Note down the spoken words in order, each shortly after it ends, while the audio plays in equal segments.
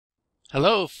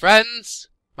Hello, friends!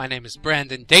 My name is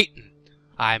Brandon Dayton.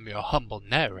 I am your humble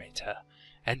narrator,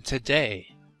 and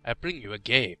today I bring you a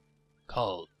game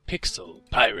called Pixel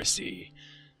Piracy.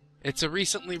 It's a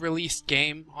recently released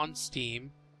game on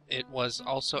Steam. It was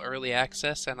also early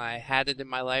access, and I had it in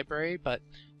my library, but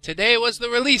today was the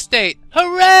release date!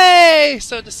 Hooray!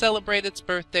 So to celebrate its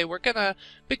birthday, we're gonna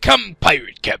become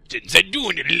pirate captains and do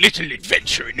a little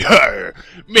adventure in her.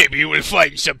 Maybe we'll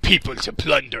find some people to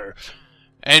plunder.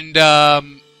 And, I'll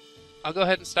go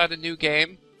ahead and start a new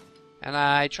game. And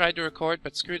I tried to record,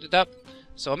 but screwed it up.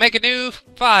 So I'll make a new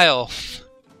file.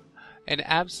 An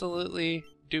absolutely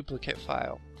duplicate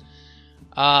file.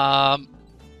 Yeah,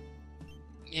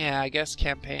 I guess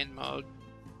campaign mode.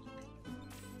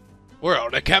 We're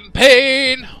on a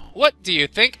campaign! What do you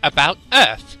think about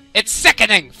Earth? It's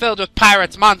sickening, filled with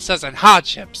pirates, monsters, and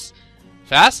hardships.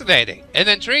 Fascinating. An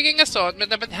intriguing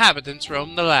assortment of inhabitants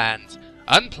roam the land.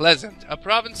 Unpleasant, a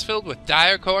province filled with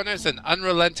dire corners and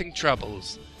unrelenting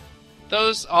troubles.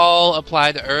 Those all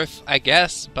apply to Earth, I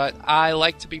guess, but I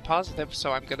like to be positive,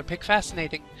 so I'm gonna pick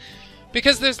fascinating.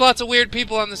 Because there's lots of weird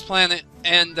people on this planet,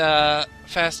 and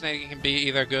fascinating can be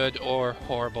either good or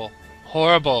horrible.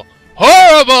 Horrible!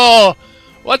 Horrible!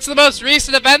 What's the most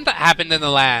recent event that happened in the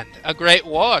land? A great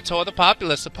war tore the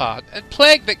populace apart, a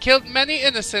plague that killed many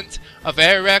innocent, a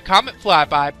very rare comet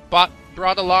flyby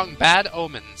brought along bad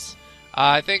omens.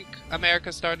 I think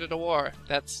America started a war.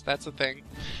 That's a thing.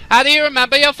 How do you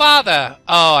remember your father?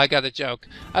 Oh, I got a joke.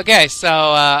 Okay, so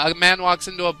a man walks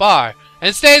into a bar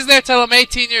and stays there till I'm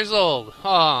 18 years old.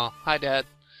 Oh, hi, Dad.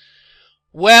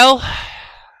 Well,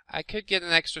 I could get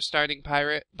an extra starting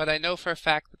pirate, but I know for a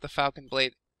fact that the Falcon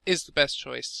Blade is the best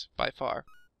choice by far.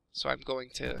 So I'm going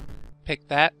to pick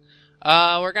that.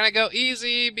 We're gonna go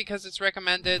easy because it's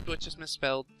recommended, which is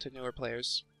misspelled to newer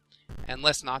players. And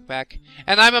less knockback.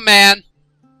 And I'm a man!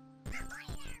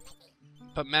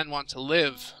 But men want to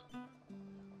live.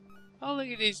 Oh, look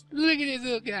at this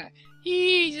little guy.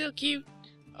 He's so cute.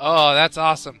 Oh, that's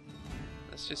awesome.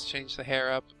 Let's just change the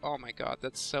hair up. Oh my god,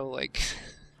 that's so like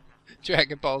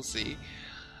Dragon Ball Z.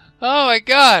 Oh my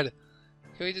god!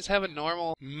 Can we just have a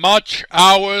normal... Much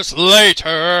hours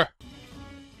later!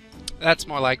 That's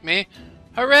more like me.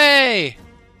 Hooray!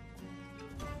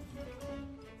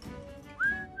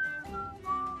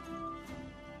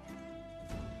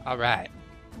 Alright.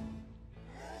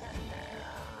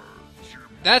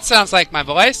 That sounds like my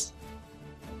voice.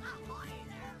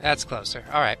 That's closer.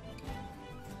 Alright.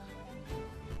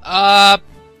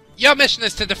 Your mission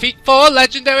is to defeat 4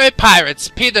 legendary pirates.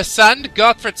 Peter Sund,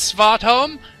 Gottfried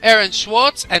Svartholm, Aaron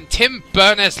Schwartz, and Tim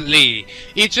Berners-Lee.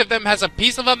 Each of them has a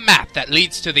piece of a map that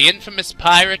leads to the infamous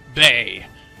Pirate Bay.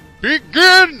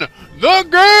 Begin the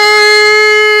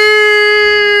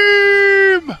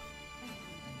game!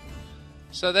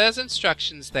 So there's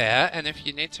instructions there, and if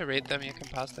you need to read them, you can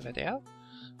pause the video,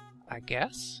 I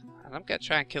guess. And I'm gonna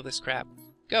try and kill this crab.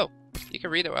 Go! You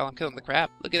can read it while I'm killing the crab.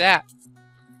 Look at that!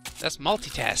 That's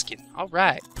multitasking.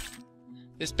 Alright.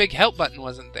 This big help button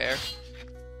wasn't there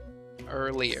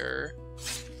earlier.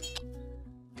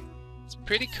 It's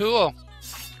pretty cool.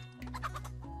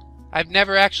 I've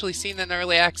never actually seen an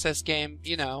early access game,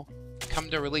 you know, come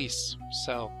to release.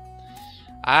 So,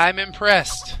 I'm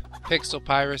impressed. Pixel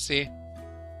Piracy.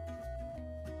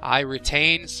 I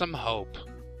retain some hope.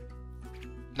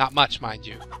 Not much, mind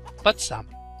you, but some.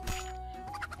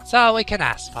 That's all we can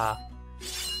ask for.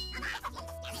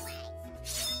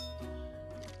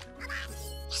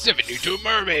 72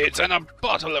 mermaids and a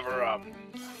bottle of rum.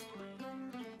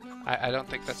 I don't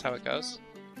think that's how it goes.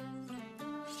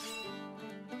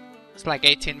 It's like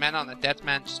 18 men on a dead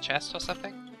man's chest or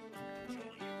something.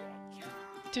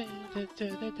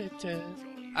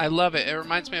 I love it. It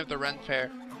reminds me of the Ren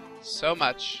Fair. So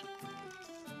much.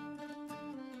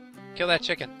 Kill that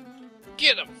chicken.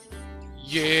 Get him!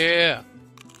 Yeah!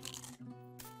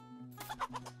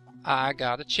 I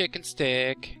got a chicken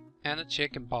stick and a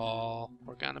chicken ball.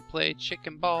 We're gonna play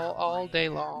chicken ball all day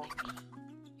long.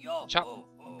 Chop.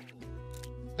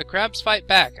 The crabs fight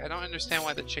back. I don't understand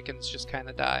why the chickens just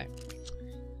kinda die.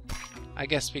 I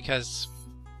guess because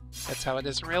that's how it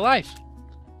is in real life.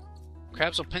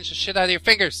 Crabs will pinch the shit out of your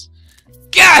fingers.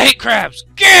 God, I hate crabs!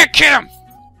 Get him!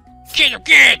 Get him,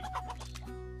 get!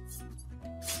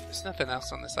 There's nothing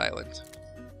else on this island,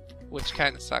 which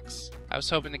kind of sucks. I was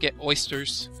hoping to get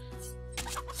oysters.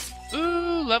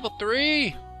 Ooh, level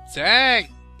 3! Dang!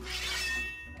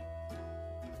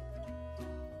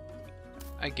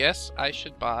 I guess I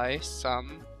should buy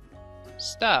some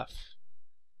stuff,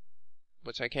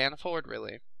 which I can't afford,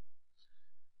 really.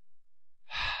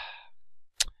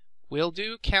 We'll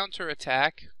do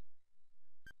counterattack.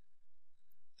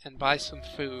 and buy some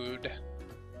food.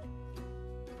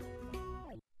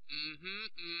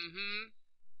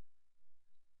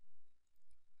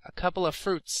 A couple of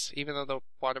fruits, even though the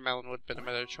watermelon would have been a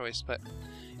better choice, but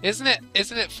isn't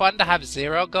it fun to have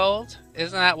 0 gold?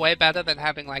 Isn't that way better than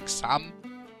having like some?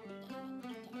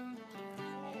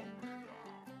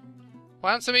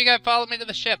 Why don't some of you guys follow me to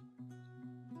the ship?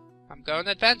 I'm going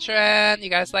adventuring. You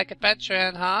guys like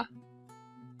adventuring, huh?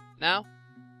 No?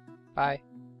 Bye.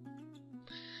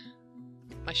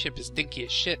 My ship is dinky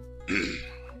as shit.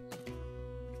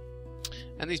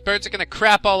 And these birds are gonna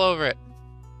crap all over it.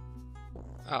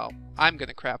 Oh, I'm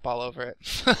gonna crap all over it.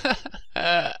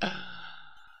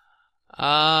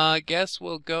 I guess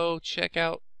we'll go check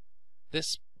out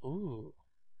this... Ooh.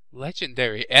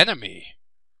 Legendary enemy.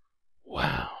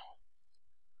 Wow.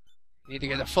 Need to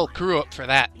get a full crew up for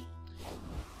that.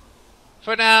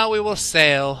 For now, we will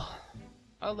sail.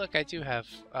 Oh, look, I do have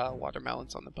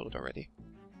watermelons on the boat already.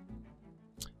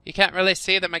 You can't really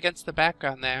see them against the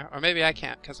background there. Or maybe I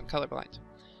can't, because I'm colorblind.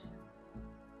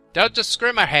 Don't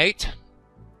discriminate.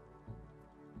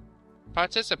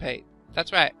 Participate.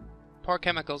 That's right. Pour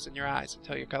chemicals in your eyes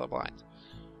until you're colorblind.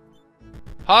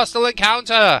 Hostile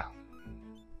encounter!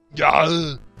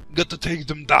 Yeah, got to take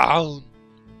them down.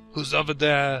 Who's over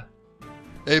there?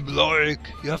 Hey, Blorik,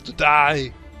 you have to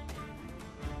die.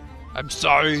 I'm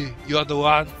sorry, you're the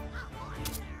one.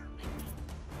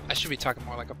 I should be talking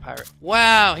more like a pirate.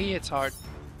 Wow, he hits hard.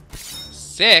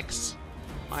 6?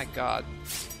 My god.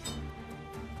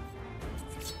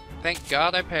 Thank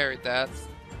god I parried that.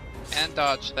 And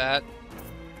dodged that.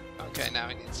 Okay, now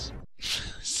he needs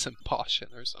some potion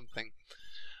or something.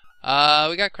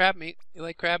 We got crab meat. You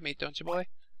like crab meat, don't you, boy?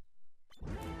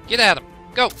 Get at him.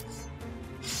 Go!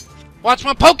 Watch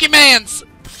my Pokemans!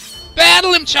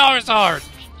 Battle him, Charizard!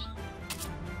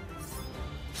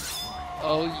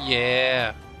 Oh,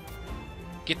 yeah.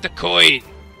 Get the coin!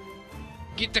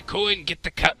 Get the coin, get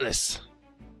the cutlass!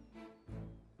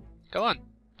 Go on,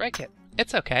 break it.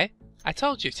 It's okay. I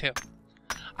told you to.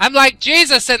 I'm like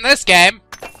Jesus in this game!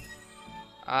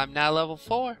 I'm now level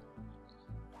 4.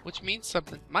 Which means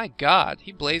something. My god,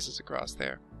 he blazes across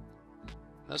there.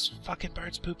 Those fucking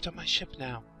birds pooped on my ship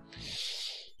now.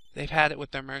 They've had it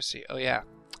with their mercy. Oh yeah.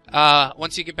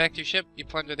 Once you get back to your ship, you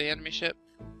plunder the enemy ship.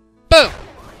 Boom!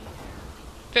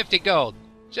 50 gold.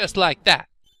 Just like that.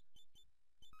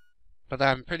 But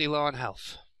I'm pretty low on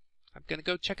health. I'm gonna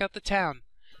go check out the town.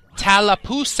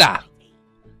 Tallapoosa!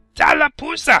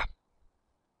 Tallapoosa!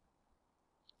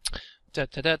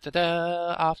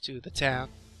 Da-da-da-da-da, off to the town.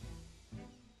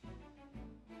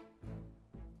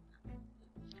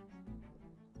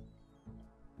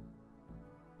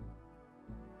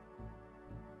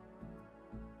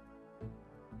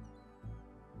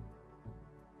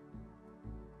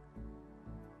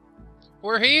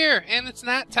 We're here, and it's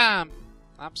night time.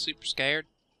 I'm super scared.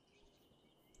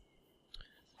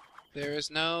 There is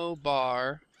no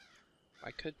bar.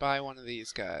 I could buy one of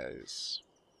these guys.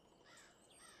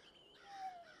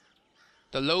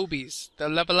 The lobies, they'll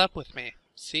level up with me.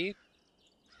 See?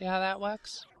 See how that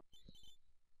works?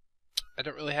 I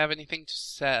don't really have anything to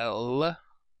sell.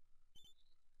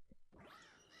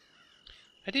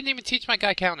 I didn't even teach my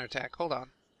guy counterattack. Hold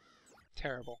on.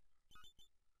 Terrible.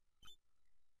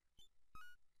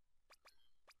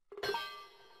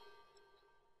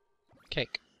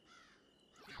 Cake.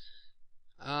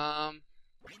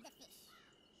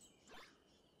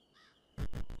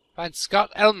 Find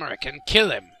Scott Elmerick and kill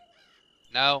him.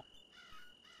 No.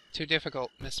 Too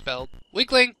difficult. Misspelled.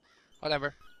 Weakling!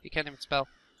 Whatever. You can't even spell.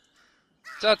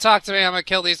 Don't talk to me. I'm gonna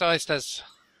kill these oysters.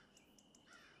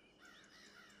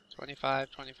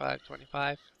 25, 25,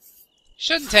 25.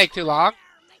 Shouldn't take too long,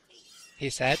 he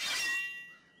said.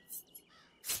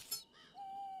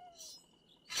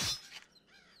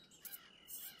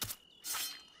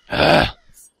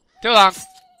 Too long.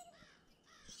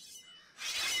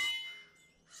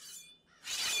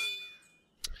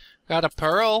 Got a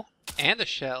pearl and a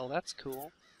shell. That's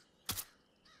cool.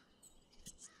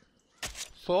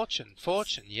 Fortune,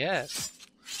 fortune, yes.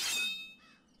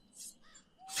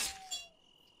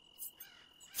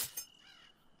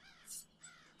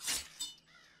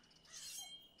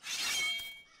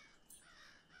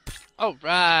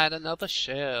 Alright, another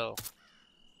shell.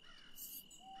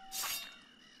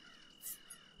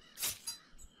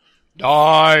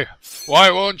 Die! Why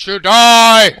won't you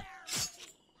die?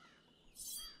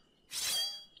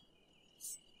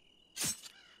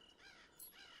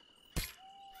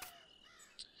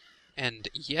 And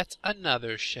yet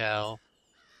another shell.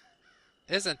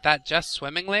 Isn't that just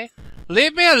swimmingly?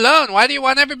 Leave me alone! Why do you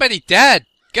want everybody dead?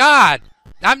 God!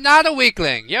 I'm not a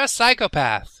weakling! You're a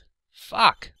psychopath!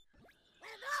 Fuck.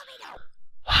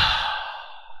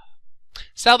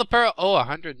 Sell the pearl. Oh,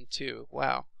 102.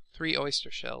 Wow. 3 oyster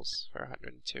shells for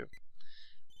 102.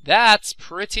 That's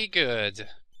pretty good.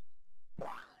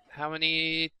 How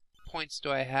many points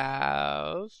do I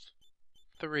have?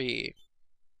 3.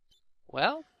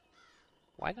 Well,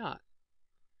 why not?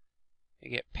 I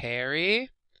get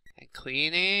parry and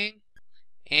cleaning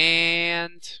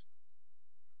and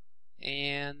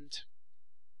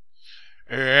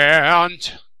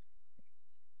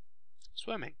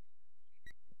swimming.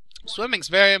 Swimming's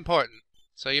very important,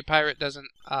 so your pirate doesn't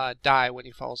die when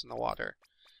he falls in the water.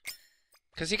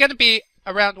 Because you're going to be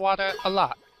around water a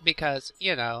lot, because,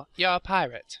 you know, you're a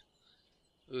pirate.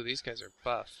 Ooh, these guys are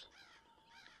buff.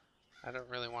 I don't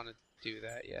really want to do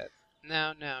that yet.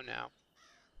 No.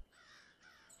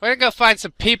 We're going to go find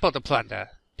some people to plunder.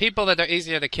 People that are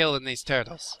easier to kill than these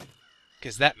turtles.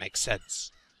 Because that makes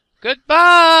sense.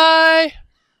 Goodbye!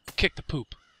 Kick the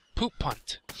poop. Poop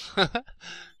punt.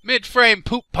 Mid-frame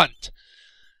poop punt.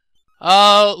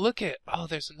 Oh, look at... Oh,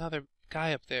 there's another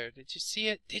guy up there. Did you see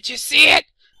it? Did you see it?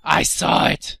 I saw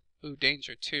it! Ooh,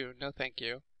 danger too. No, thank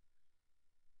you.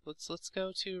 Let's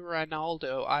go to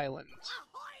Ronaldo Island.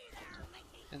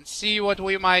 And see what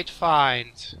we might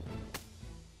find.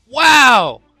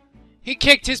 Wow! He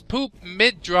kicked his poop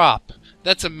mid-drop.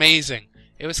 That's amazing.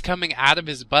 It was coming out of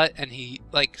his butt and he,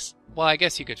 like... Well, I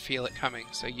guess you could feel it coming,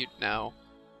 so you'd know.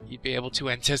 You'd be able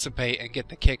to anticipate and get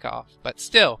the kick off. But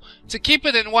still, to keep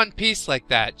it in one piece like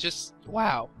that, just...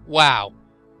 Wow. Wow.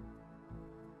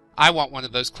 I want one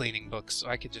of those cleaning books so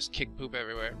I could just kick poop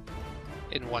everywhere.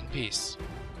 In one piece.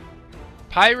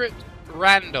 Pirate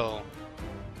Randall.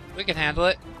 We can handle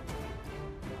it.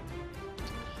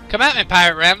 Come at me,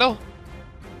 Pirate Randall.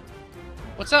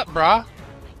 What's up, brah?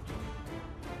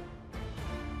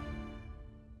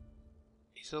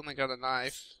 He's only got a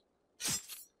knife.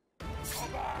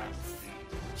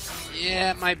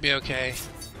 Yeah, it might be okay.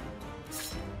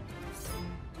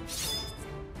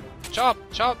 Chop,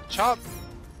 chop, chop.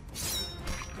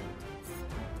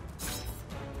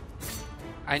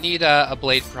 I need a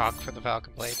blade proc for the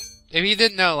Falcon Blade. If you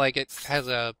didn't know, like, it has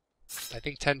a, I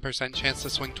think, 10% chance to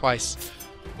swing twice.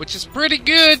 Which is pretty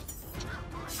good!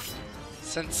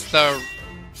 Since the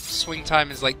swing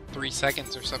time is like 3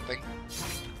 seconds or something.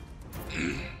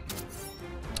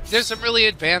 There's some really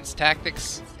advanced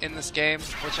tactics in this game,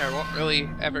 which I won't really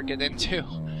ever get into.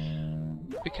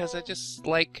 Because I just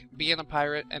like being a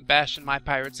pirate and bashing my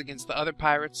pirates against the other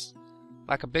pirates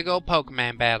like a big old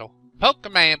Pokemon battle.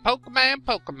 Pokemon, Pokemon,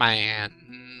 Pokemon!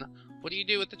 What do you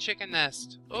do with the chicken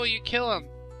nest? Oh, you kill him!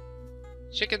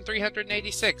 Chicken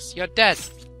 386, you're dead!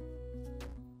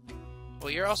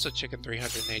 Well, you're also Chicken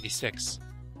 386.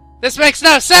 This makes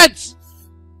no sense!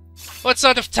 What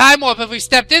sort of time warp have we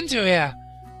stepped into here?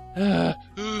 What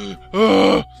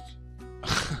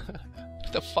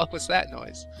the fuck was that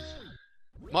noise?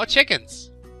 More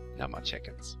chickens! No more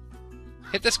chickens.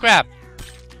 Hit this crab!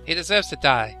 He deserves to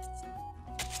die.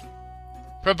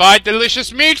 Provide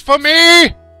delicious meat for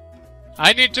me!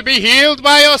 I need to be healed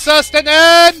by your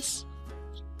sustenance!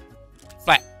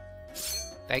 But,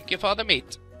 thank you for the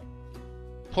meat.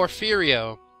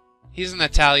 Porfirio. He's an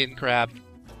Italian crab.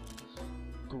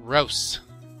 Gross.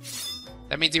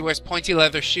 That means he wears pointy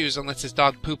leather shoes and lets his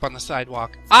dog poop on the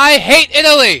sidewalk. I hate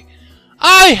Italy!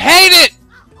 I hate it!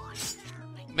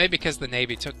 Maybe because the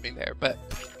Navy took me there, but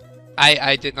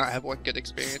I did not have one good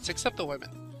experience, except the women.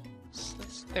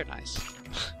 They're nice.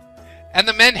 And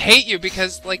the men hate you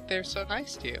because, like, they're so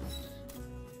nice to you.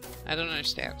 I don't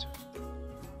understand.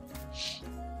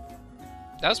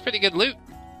 That was pretty good loot.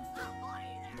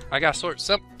 I gotta sort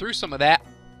through some of that.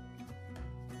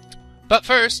 But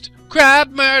first, crab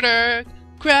murder!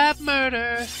 Crab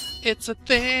murder! It's a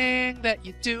thing that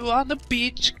you do on the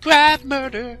beach. Crab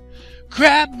murder!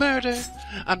 Crab murder!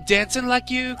 I'm dancing like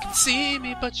you can see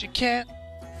me, but you can't.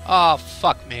 Oh,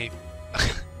 fuck me.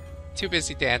 Too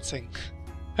busy dancing.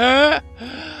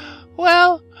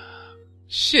 Well,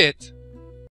 shit.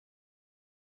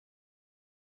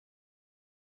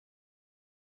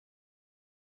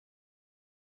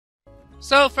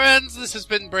 So friends, this has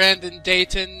been Brandon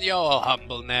Dayton, your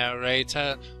humble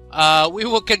narrator. We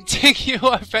will continue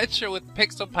our adventure with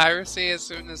Pixel Piracy as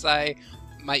soon as my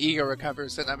ego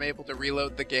recovers and I'm able to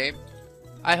reload the game.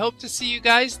 I hope to see you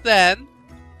guys then.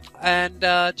 And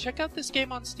check out this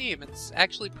game on Steam. It's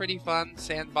actually pretty fun,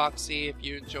 sandboxy if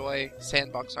you enjoy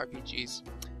sandbox RPGs.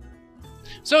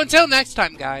 So until next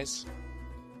time, guys.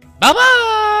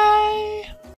 Bye-bye!